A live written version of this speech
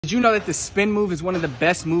Did you know that the spin move is one of the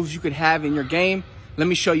best moves you could have in your game? Let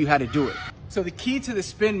me show you how to do it. So the key to the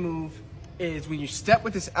spin move is when you step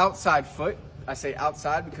with this outside foot, I say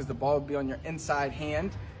outside because the ball will be on your inside hand,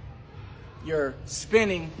 you're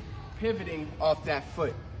spinning, pivoting off that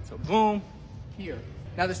foot. So boom, here.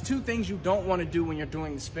 Now there's two things you don't want to do when you're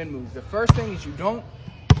doing the spin move. The first thing is you don't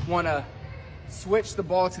want to switch the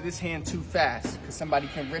ball to this hand too fast because somebody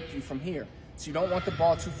can rip you from here. So you don't want the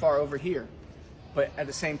ball too far over here. But at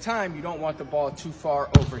the same time, you don't want the ball too far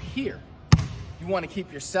over here. You want to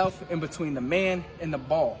keep yourself in between the man and the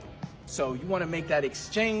ball. So you want to make that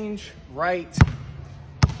exchange right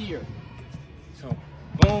here. So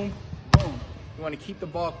boom, boom. You want to keep the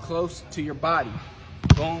ball close to your body.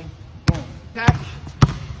 Boom, boom. Attack.